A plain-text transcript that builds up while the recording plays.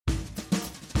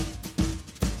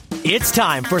It's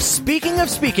time for Speaking of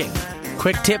Speaking.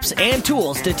 Quick tips and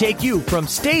tools to take you from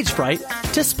stage fright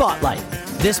to spotlight.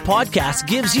 This podcast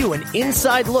gives you an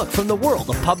inside look from the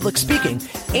world of public speaking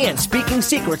and speaking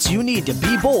secrets you need to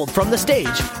be bold from the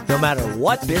stage, no matter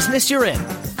what business you're in.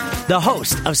 The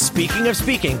host of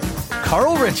Speaking,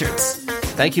 Carl Richards.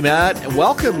 Thank you, Matt.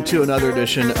 Welcome to another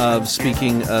edition of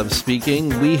Speaking of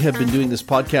Speaking. We have been doing this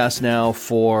podcast now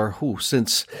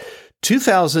since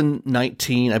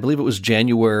 2019. I believe it was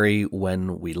January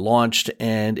when we launched,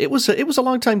 and it was a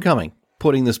long time coming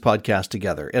putting this podcast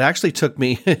together. It actually took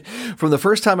me from the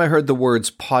first time I heard the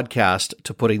words podcast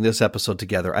to putting this episode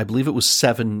together, I believe it was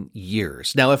 7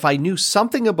 years. Now, if I knew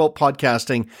something about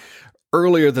podcasting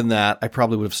earlier than that, I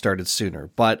probably would have started sooner,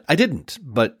 but I didn't.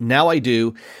 But now I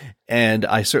do, and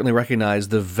I certainly recognize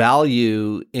the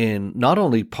value in not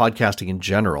only podcasting in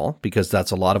general, because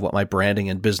that's a lot of what my branding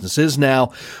and business is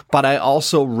now, but I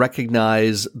also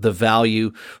recognize the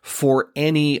value for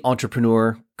any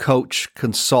entrepreneur, coach,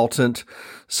 consultant,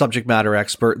 subject matter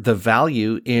expert, the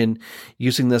value in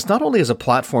using this not only as a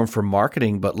platform for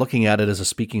marketing, but looking at it as a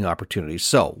speaking opportunity.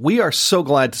 So we are so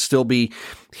glad to still be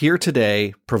here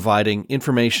today, providing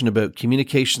information about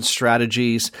communication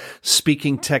strategies,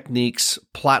 speaking techniques,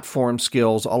 platform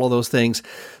skills, all of those things.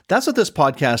 That's what this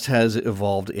podcast has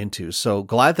evolved into. So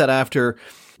glad that after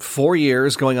 4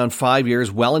 years, going on 5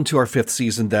 years, well into our 5th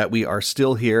season, that we are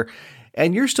still here.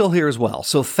 And you're still here as well.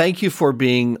 So thank you for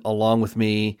being along with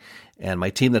me and my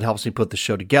team that helps me put the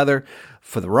show together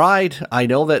for the ride. I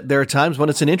know that there are times when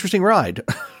it's an interesting ride.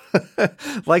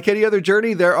 Like any other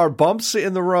journey, there are bumps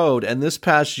in the road. And this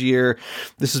past year,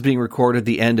 this is being recorded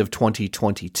the end of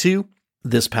 2022.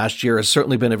 This past year has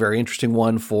certainly been a very interesting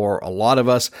one for a lot of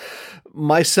us.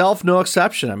 Myself, no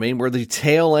exception. I mean, we're the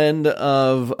tail end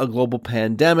of a global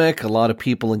pandemic. A lot of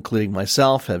people, including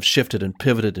myself, have shifted and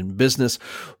pivoted in business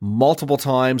multiple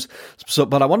times.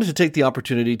 But I wanted to take the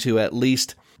opportunity to at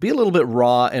least be a little bit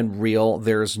raw and real.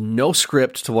 There's no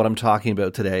script to what I'm talking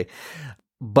about today,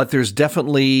 but there's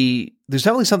definitely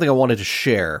something I wanted to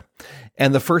share.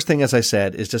 And the first thing, as I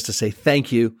said, is just to say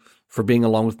thank you for being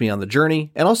along with me on the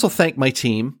journey, and also thank my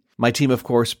team. My team, of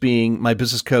course, being my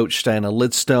business coach, Diana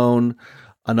Lidstone,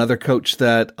 another coach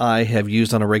that I have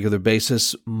used on a regular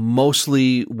basis,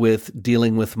 mostly with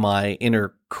dealing with my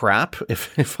inner crap,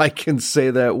 if I can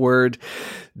say that word,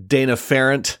 Dana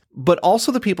Ferrant, but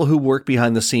also the people who work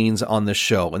behind the scenes on this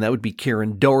show. And that would be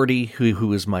Kieran Doherty,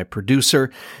 who is my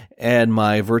producer, and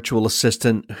my virtual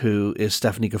assistant, who is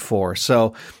Stephanie Gafor.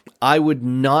 So I would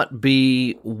not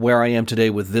be where I am today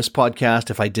with this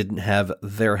podcast if I didn't have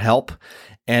their help.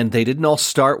 And they didn't all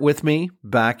start with me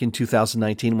back in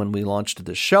 2019 when we launched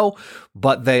this show,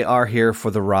 but they are here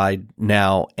for the ride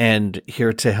now and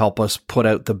here to help us put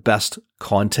out the best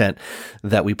content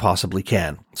that we possibly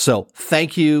can. So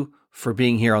thank you for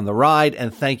being here on the ride,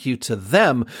 and thank you to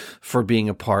them for being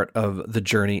a part of the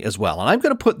journey as well. And I'm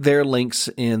going to put their links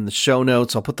in the show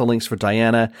notes. I'll put the links for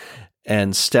Diana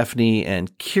and Stephanie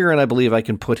and Kieran. I believe I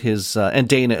can put his, and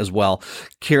Dana as well.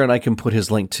 Kieran, I can put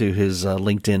his link to his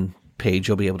LinkedIn page.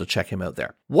 You'll be able to check him out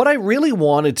there. What I really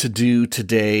wanted to do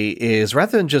today is,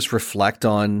 rather than just reflect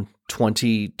on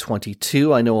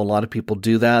 2022, I know a lot of people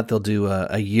do that. They'll do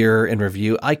a year in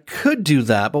review. I could do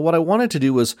that, but what I wanted to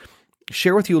do was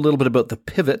share with you a little bit about the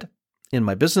pivot in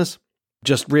my business.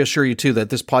 Just reassure you too that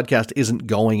this podcast isn't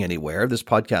going anywhere. This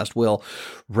podcast will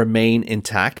remain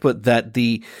intact, but that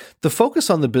the focus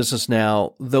on the business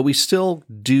now, though we still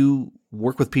do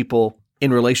work with people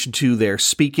in relation to their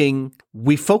speaking,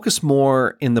 we focus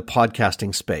more in the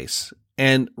podcasting space.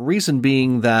 And reason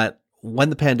being that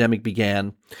when the pandemic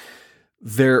began,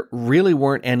 there really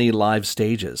weren't any live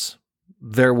stages.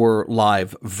 There were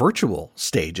live virtual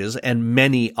stages, and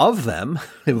many of them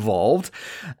evolved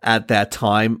at that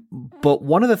time. But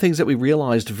one of the things that we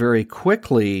realized very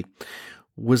quickly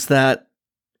was that,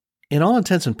 in all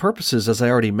intents and purposes, as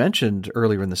I already mentioned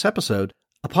earlier in this episode,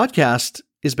 a podcast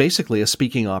is basically a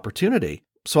speaking opportunity.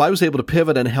 So I was able to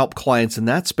pivot and help clients in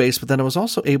that space, but then I was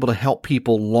also able to help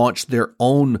people launch their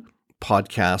own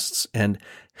podcasts and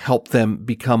help them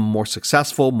become more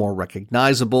successful, more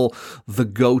recognizable, the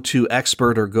go-to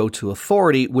expert or go-to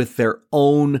authority with their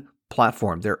own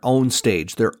platform, their own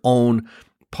stage, their own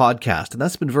podcast. And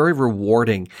that's been very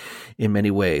rewarding in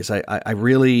many ways. I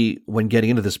really, when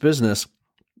getting into this business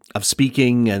of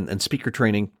speaking and speaker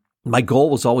training, my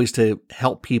goal was always to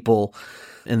help people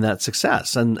in that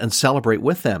success and celebrate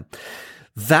with them.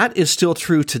 That is still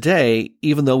true today,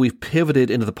 even though we've pivoted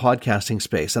into the podcasting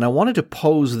space. And I wanted to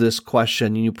pose this question,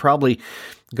 and you probably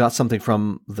got something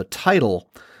from the title.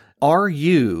 Are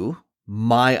you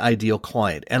my ideal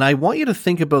client? And I want you to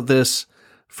think about this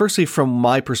firstly from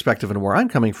my perspective and where I'm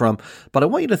coming from, but I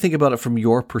want you to think about it from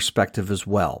your perspective as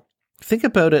well. Think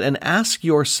about it and ask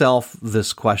yourself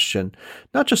this question.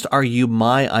 Not just, are you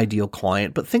my ideal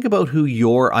client, but think about who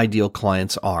your ideal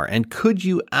clients are. And could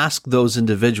you ask those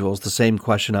individuals the same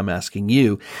question I'm asking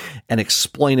you and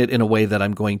explain it in a way that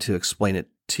I'm going to explain it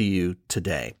to you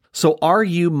today? So are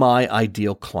you my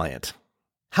ideal client?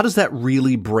 How does that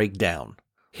really break down?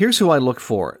 Here's who I look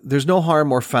for. There's no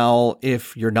harm or foul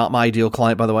if you're not my ideal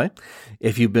client, by the way.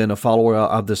 If you've been a follower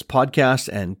of this podcast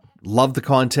and love the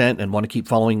content and want to keep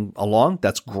following along,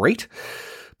 that's great.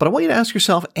 But I want you to ask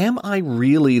yourself, am I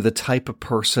really the type of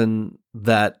person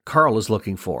that Carl is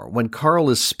looking for? When Carl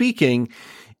is speaking,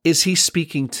 is he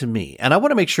speaking to me? And I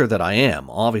want to make sure that I am,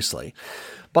 obviously.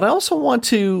 But I also want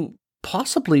to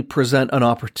possibly present an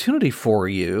opportunity for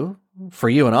you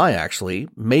and I actually,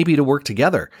 maybe to work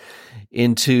together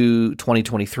into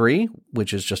 2023,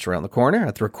 which is just around the corner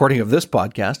at the recording of this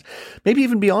podcast, maybe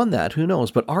even beyond that, who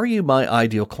knows? But are you my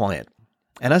ideal client?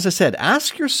 And as I said,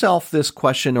 ask yourself this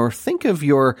question, or think of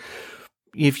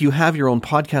if you have your own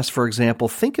podcast, for example,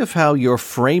 think of how you're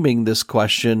framing this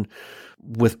question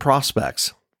with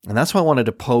prospects. And that's why I wanted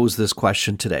to pose this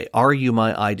question today. Are you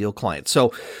my ideal client?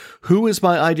 So who is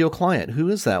my ideal client? Who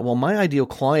is that? Well, my ideal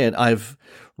client I've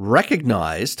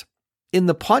recognized in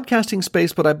the podcasting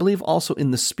space, but I believe also in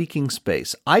the speaking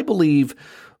space. I believe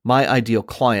my ideal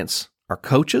clients are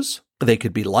coaches. They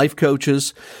could be life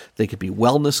coaches. They could be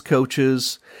wellness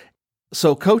coaches.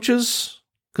 So coaches,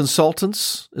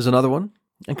 consultants is another one.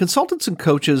 And consultants and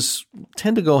coaches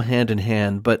tend to go hand in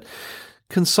hand, but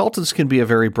consultants can be a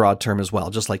very broad term as well,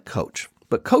 just like coach.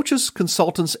 But coaches,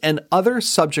 consultants, and other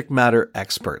subject matter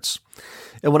experts.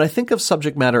 And when I think of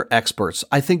subject matter experts,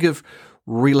 I think of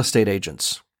real estate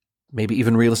agents, maybe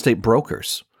even real estate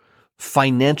brokers,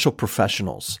 financial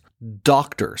professionals,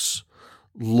 doctors,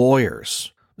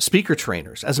 lawyers, speaker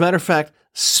trainers. As a matter of fact,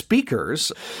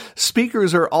 speakers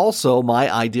are also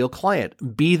my ideal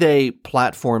client, be they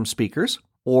platform speakers,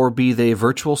 or be they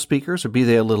virtual speakers, or be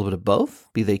they a little bit of both,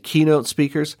 be they keynote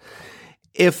speakers.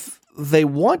 If they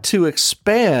want to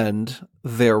expand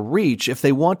their reach, if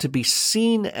they want to be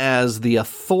seen as the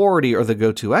authority or the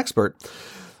go-to expert,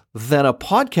 then a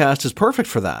podcast is perfect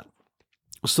for that.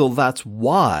 So that's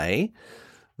why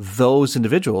those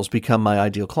individuals become my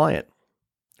ideal client,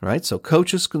 right? So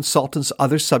coaches, consultants,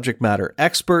 other subject matter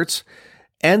experts,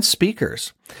 and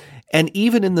speakers. And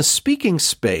even in the speaking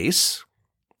space,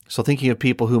 so thinking of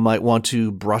people who might want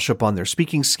to brush up on their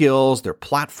speaking skills, their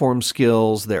platform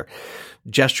skills, their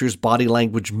gestures, body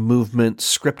language, movement,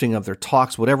 scripting of their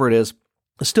talks, whatever it is,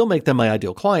 still make them my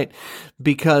ideal client,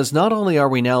 because not only are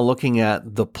we now looking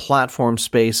at the platform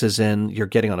space as in you're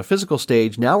getting on a physical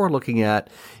stage, now we're looking at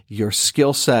your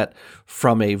skill set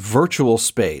from a virtual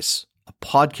space, a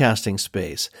podcasting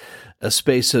space, a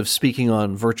space of speaking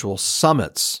on virtual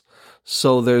summits.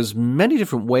 So there's many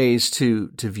different ways to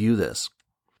view this.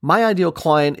 My ideal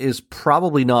client is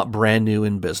probably not brand new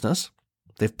in business.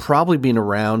 They've probably been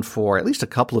around for at least a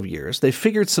couple of years. They've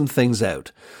figured some things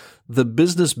out. The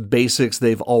business basics,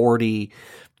 they've already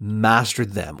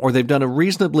mastered them, or they've done a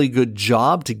reasonably good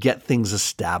job to get things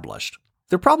established.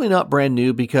 They're probably not brand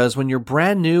new, because when you're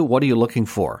brand new, what are you looking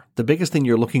for? The biggest thing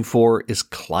you're looking for is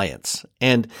clients.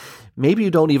 And maybe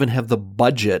you don't even have the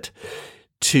budget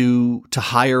to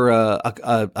hire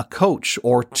a coach,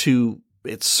 or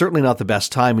it's certainly not the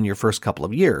best time in your first couple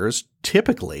of years,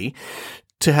 typically,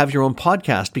 to have your own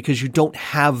podcast, because you don't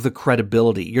have the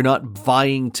credibility. You're not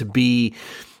vying to be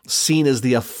seen as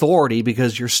the authority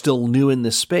because you're still new in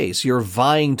this space. You're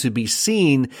vying to be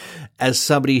seen as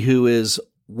somebody who is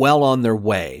well on their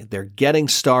way. They're getting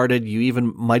started. You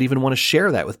might even want to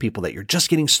share that with people, that you're just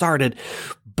getting started,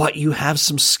 but you have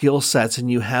some skill sets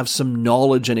and you have some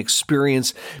knowledge and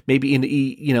experience, maybe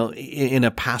in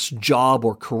a past job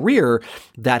or career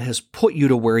that has put you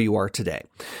to where you are today.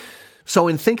 So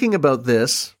in thinking about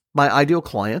this, my ideal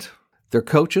client, they're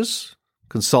coaches,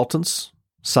 consultants,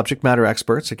 subject matter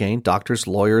experts, again, doctors,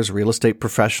 lawyers, real estate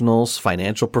professionals,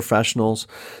 financial professionals,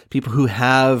 people who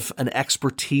have an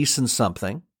expertise in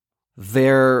something.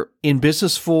 They're in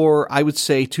business for, I would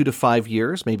say, 2 to 5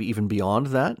 years, maybe even beyond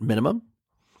that, minimum.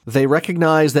 They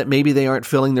recognize that maybe they aren't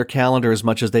filling their calendar as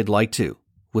much as they'd like to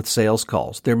with sales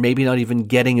calls. They're maybe not even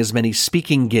getting as many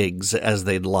speaking gigs as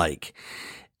they'd like.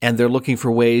 And they're looking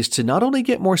for ways to not only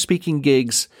get more speaking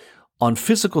gigs on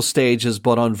physical stages,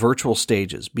 but on virtual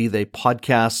stages, be they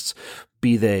podcasts,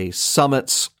 be they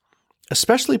summits,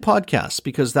 especially podcasts,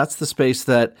 because that's the space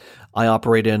that I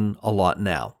operate in a lot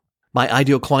now. My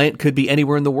ideal client could be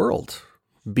anywhere in the world.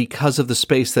 Because of the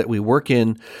space that we work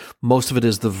in, most of it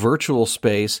is the virtual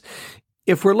space.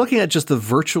 if we're looking at just the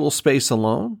virtual space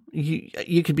alone,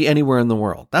 you could be anywhere in the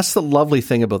world. That's the lovely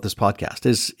thing about this podcast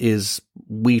is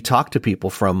we talk to people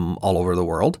from all over the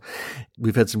world.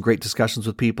 We've had some great discussions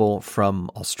with people from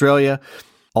Australia,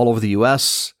 all over the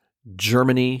US,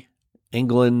 Germany,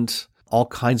 England, all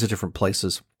kinds of different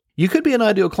places. You could be an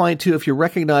ideal client too if you're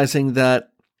recognizing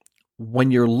that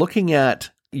when you're looking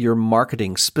at your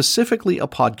marketing, specifically a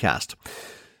podcast,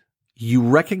 you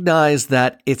recognize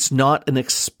that it's not an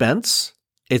expense,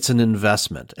 it's an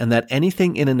investment, and that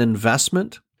anything in an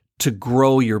investment to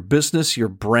grow your business, your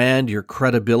brand, your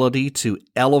credibility, to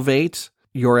elevate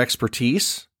your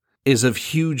expertise is of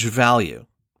huge value,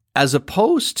 as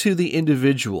opposed to the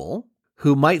individual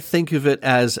who might think of it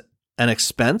as an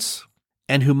expense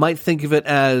and who might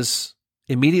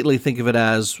immediately think of it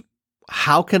as,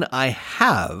 how can I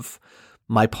have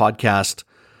my podcast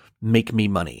make me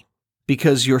money?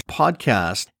 Because your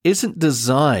podcast isn't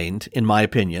designed, in my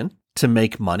opinion, to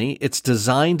make money. It's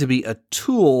designed to be a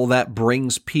tool that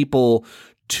brings people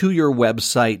to your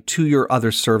website, to your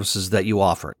other services that you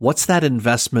offer. What's that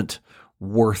investment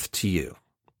worth to you?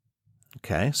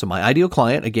 Okay, so my ideal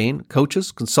client, again,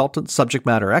 coaches, consultants, subject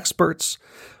matter experts,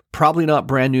 probably not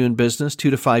brand new in business, 2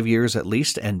 to 5 years at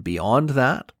least, and beyond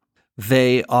that.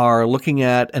 They are looking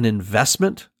at an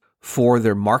investment for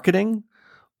their marketing,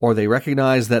 or they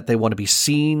recognize that they want to be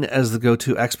seen as the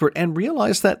go-to expert and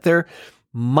realize that there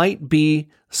might be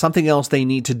something else they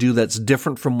need to do that's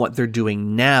different from what they're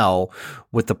doing now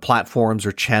with the platforms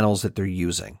or channels that they're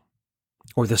using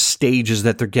or the stages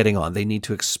that they're getting on. They need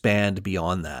to expand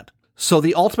beyond that. So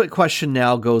the ultimate question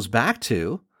now goes back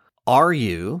to, are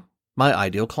you my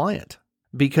ideal client?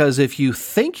 Because if you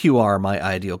think you are my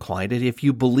ideal client, and if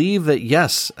you believe that,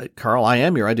 yes, Carl, I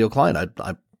am your ideal client,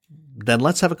 then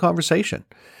let's have a conversation.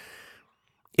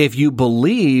 If you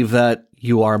believe that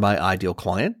you are my ideal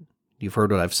client, you've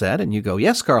heard what I've said, and you go,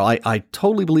 yes, Carl, I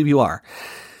totally believe you are.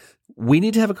 We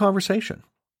need to have a conversation.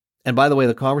 And by the way,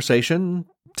 the conversation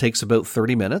takes about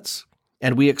 30 minutes,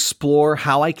 and we explore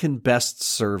how I can best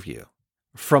serve you.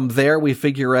 From there, we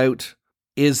figure out,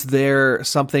 is there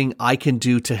something I can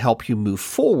do to help you move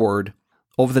forward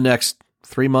over the next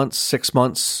 3 months, 6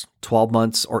 months, 12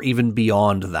 months, or even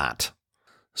beyond that?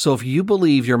 So if you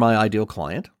believe you're my ideal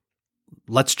client,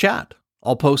 let's chat.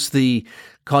 I'll post the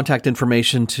contact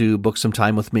information to book some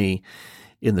time with me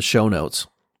in the show notes.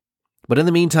 But in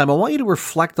the meantime, I want you to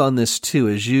reflect on this too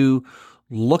as you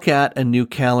look at a new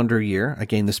calendar year.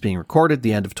 Again, this being recorded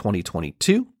the end of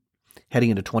 2022, heading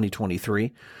into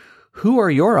 2023. Who are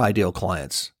your ideal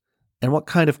clients? And what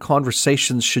kind of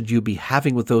conversations should you be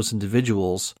having with those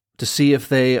individuals to see if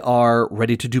they are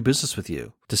ready to do business with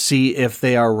you, to see if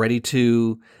they are ready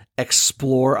to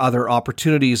explore other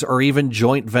opportunities or even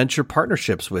joint venture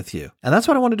partnerships with you? And that's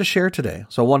what I wanted to share today.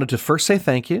 So I wanted to first say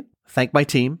thank you, thank my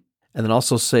team, and then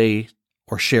also say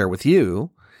or share with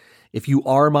you, if you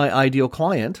are my ideal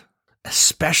client,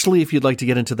 especially if you'd like to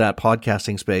get into that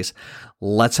podcasting space,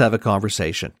 let's have a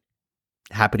conversation.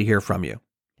 Happy to hear from you.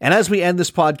 And as we end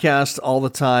this podcast all the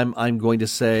time, I'm going to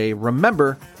say,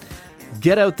 remember,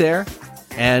 get out there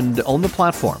and own the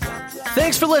platform.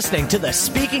 Thanks for listening to the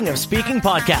Speaking of Speaking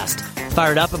podcast.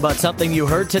 Fired up about something you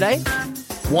heard today?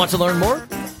 Want to learn more?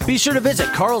 Be sure to visit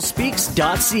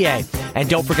carlspeaks.ca. And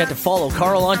don't forget to follow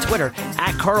Carl on Twitter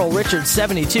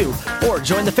 @CarlRichards72 or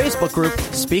join the Facebook group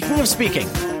Speaking of Speaking.